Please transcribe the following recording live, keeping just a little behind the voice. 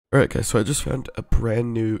Alright guys, so I just found a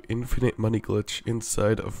brand new infinite money glitch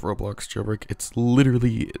inside of Roblox Jailbreak. It's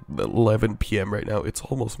literally 11 p.m. right now. It's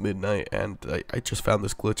almost midnight and I just found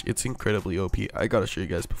this glitch. It's incredibly OP. I gotta show you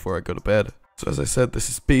guys before I go to bed. So as I said, this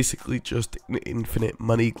is basically just an infinite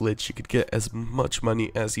money glitch. You could get as much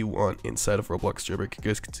money as you want inside of Roblox Jailbreak. You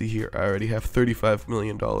guys can see here, I already have $35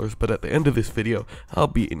 million, but at the end of this video, I'll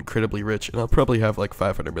be incredibly rich, and I'll probably have like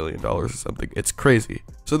 $500 million or something. It's crazy.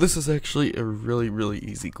 So this is actually a really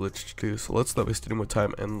easy glitch to do, so let's not waste any more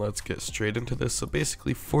time and let's get straight into this. So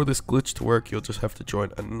basically, for this glitch to work, you'll just have to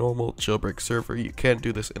join a normal jailbreak server. You can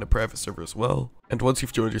do this in a private server as well. And once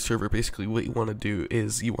you've joined your server, basically what you want to do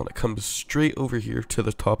is you want to come straight over here to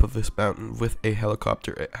the top of this mountain with a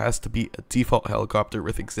helicopter. It has to be a default helicopter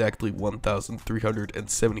with exactly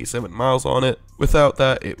 1,377 miles on it. Without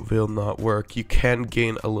that, it will not work. You can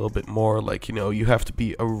gain a little bit more, like, you know, you have to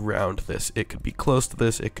be around this. It could be close to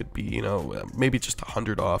this, it could be, you know, maybe just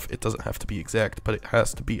 100 off. It doesn't have to be exact, but it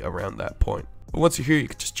has to be around that point. But once you're here, you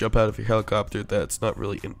can just jump out of your helicopter. That's not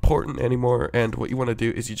really important anymore, and what you want to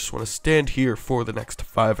do is you just want to stand here for the next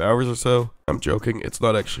 5 hours or so. I'm joking, it's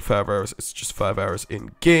not actually 5 hours, it's just 5 hours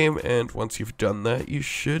in game, and once you've done that, you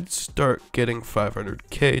should start getting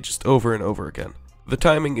 500k just over and over again. The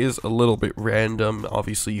timing is a little bit random.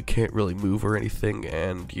 Obviously you can't really move or anything,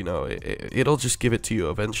 and you know, it'll just give it to you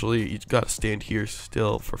eventually. You gotta stand here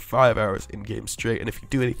still for 5 hours in game straight, and if you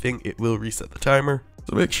do anything, it will reset the timer.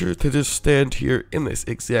 So make sure to just stand here in this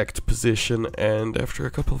exact position, and after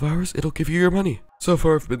a couple of hours, it'll give you your money. So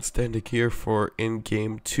far, I've been standing here for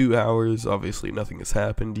in-game 2 hours. Obviously, nothing has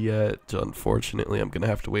happened yet. Unfortunately, I'm gonna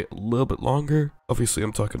have to wait a little bit longer. Obviously,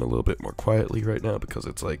 I'm talking a little bit more quietly right now because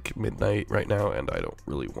it's like midnight right now, and I don't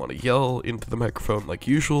really want to yell into the microphone like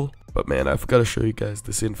usual. But man, I've got to show you guys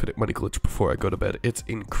this infinite money glitch before I go to bed. It's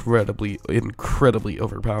incredibly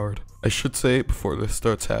overpowered. I should say, before this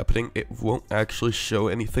starts happening, it won't actually show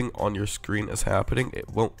anything on your screen as happening. It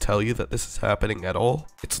won't tell you that this is happening at all.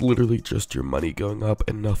 It's literally just your money going up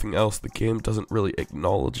and nothing else. The game doesn't really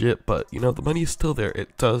acknowledge it, but you know, the money is still there.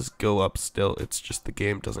 It does go up still. It's just the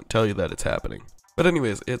game doesn't tell you that it's happening. But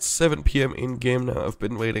anyways, it's 7 p.m. in game now. I've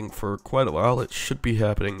been waiting for quite a while. It should be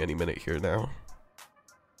happening any minute here now.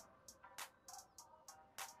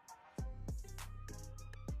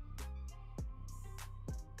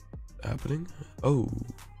 Happening? Oh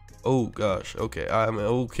gosh. Okay, I'm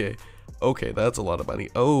okay. Okay, that's a lot of money.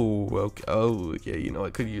 Oh, okay. Oh, yeah, you know, I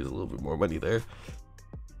could use a little bit more money there.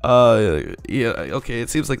 Yeah, okay, it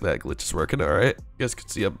seems like that glitch is working. Alright, you guys can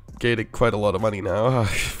see I'm gaining quite a lot of money now.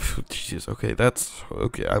 Jeez, okay, that's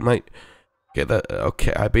okay.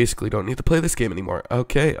 Okay, I basically don't need to play this game anymore.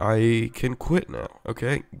 Okay, I can quit now.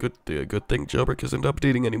 Okay, good thing Jailbreak isn't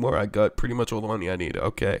updating anymore. I got pretty much all the money I need.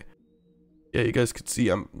 Okay. Yeah, you guys can see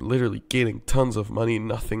I'm literally gaining tons of money.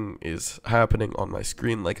 Nothing is happening on my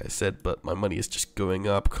screen, like I said, but my money is just going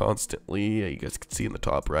up constantly. You guys can see in the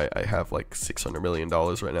top right, I have like $600 million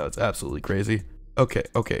right now. It's absolutely crazy. Okay,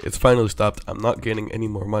 it's finally stopped. I'm not gaining any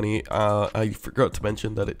more money. I forgot to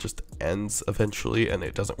mention that it just ends eventually and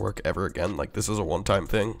it doesn't work ever again. Like, this is a one-time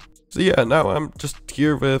thing. So yeah, now I'm just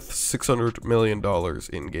here with $600 million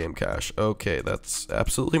in game cash. Okay, that's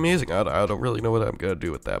absolutely amazing. I don't really know what I'm gonna do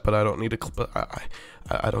with that, but I don't need to.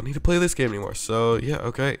 I don't need to play this game anymore. So yeah,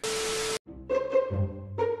 okay.